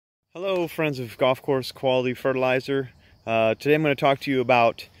Hello friends of Golf Course Quality Fertilizer. Today I'm going to talk to you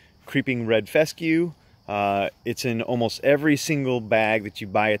about creeping red fescue. It's in almost every single bag that you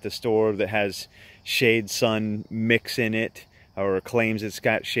buy at the store that has shade sun mix in it or claims it's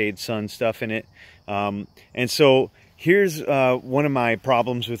got shade sun stuff in it. And so here's one of my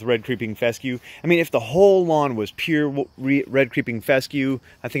problems with red creeping fescue. I mean, if the whole lawn was pure red creeping fescue,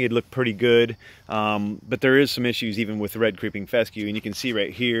 I think it'd look pretty good. But there is some issues even with red creeping fescue, and you can see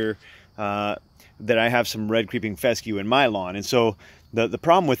right here that I have some red creeping fescue in my lawn. And so the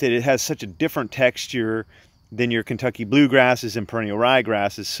problem with it, it has such a different texture than your Kentucky bluegrasses and perennial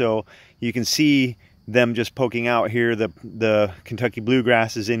ryegrasses. So you can see them just poking out here, the Kentucky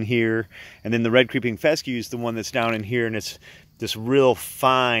bluegrass is in here, and then the red creeping fescue is the one that's down in here, and it's this real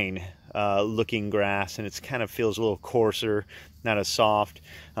fine looking grass, and it kind of feels a little coarser, not as soft.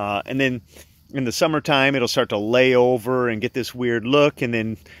 And then in the summertime it'll start to lay over and get this weird look, and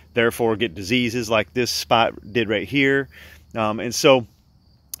then therefore get diseases like this spot did right here. And so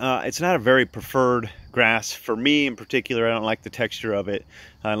it's not a very preferred grass for me in particular. I don't like the texture of it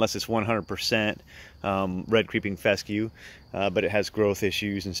unless it's 100% red creeping fescue, but it has growth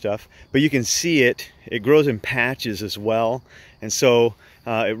issues and stuff. But you can see it grows in patches as well, and so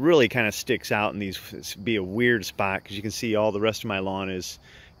it really kind of sticks out in these. It's be a weird spot because you can see all the rest of my lawn is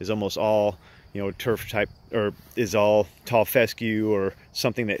almost all, you know, turf type, or is all tall fescue or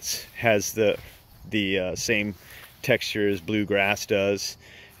something that has the same texture as bluegrass does.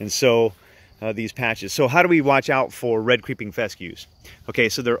 And so these patches. So how do we watch out for red creeping fescues? Okay,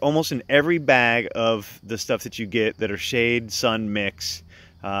 so they're almost in every bag of the stuff that you get that are shade sun mix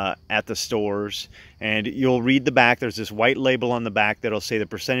at the stores, and you'll read the back. There's this white label on the back that'll say the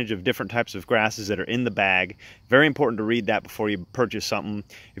percentage of different types of grasses that are in the bag. Very important to read that before you purchase something.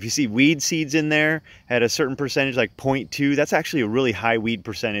 If you see weed seeds in there at a certain percentage, like 0.2, that's actually a really high weed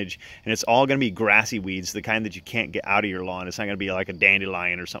percentage, and it's all going to be grassy weeds, the kind that you can't get out of your lawn. It's not going to be like a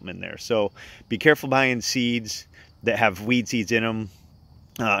dandelion or something in there. So be careful buying seeds that have weed seeds in them.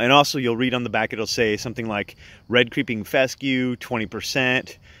 And also you'll read on the back, it'll say something like red creeping fescue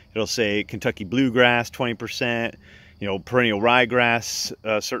 20%. It'll say Kentucky bluegrass 20%, you know, perennial ryegrass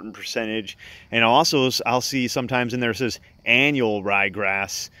a certain percentage. And also I'll see sometimes in there it says annual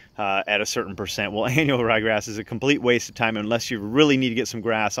ryegrass at a certain percent. Well, annual ryegrass is a complete waste of time unless you really need to get some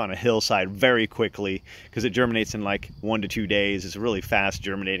grass on a hillside very quickly, because it germinates in like 1 to 2 days. It's a really fast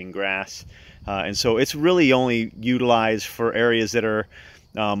germinating grass. And so it's really only utilized for areas that are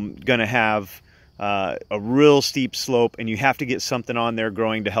gonna have a real steep slope, and you have to get something on there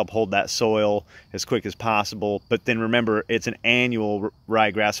growing to help hold that soil as quick as possible. But then remember, it's an annual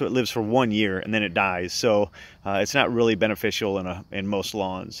ryegrass, so it lives for 1 year and then it dies. So it's not really beneficial in most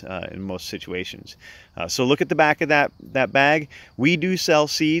lawns, in most situations. So look at the back of that bag. We do sell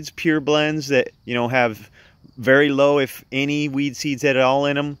seeds, pure blends that, you know, have very low, if any, weed seeds at all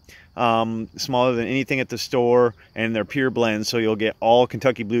in them. Smaller than anything at the store, and they're pure blends, so you'll get all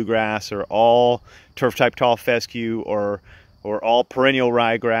Kentucky bluegrass or all turf type tall fescue or all perennial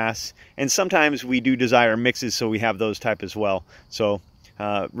ryegrass. And sometimes we do desire mixes, so we have those type as well. So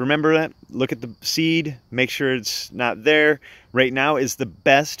remember that, look at the seed, make sure it's not there. Right now is the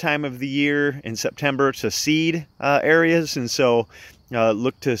best time of the year in September to seed areas, and so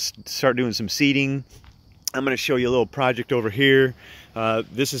look to start doing some seeding. I'm going to show you a little project over here.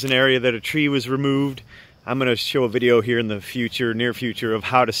 This is an area that a tree was removed. I'm going to show a video here in the future, near future, of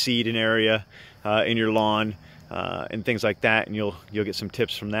how to seed an area in your lawn and things like that, and you'll get some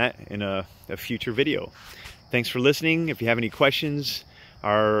tips from that in a future video. Thanks for listening. If you have any questions,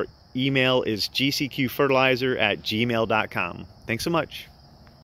 our email is gcqfertilizer@gmail.com. Thanks so much.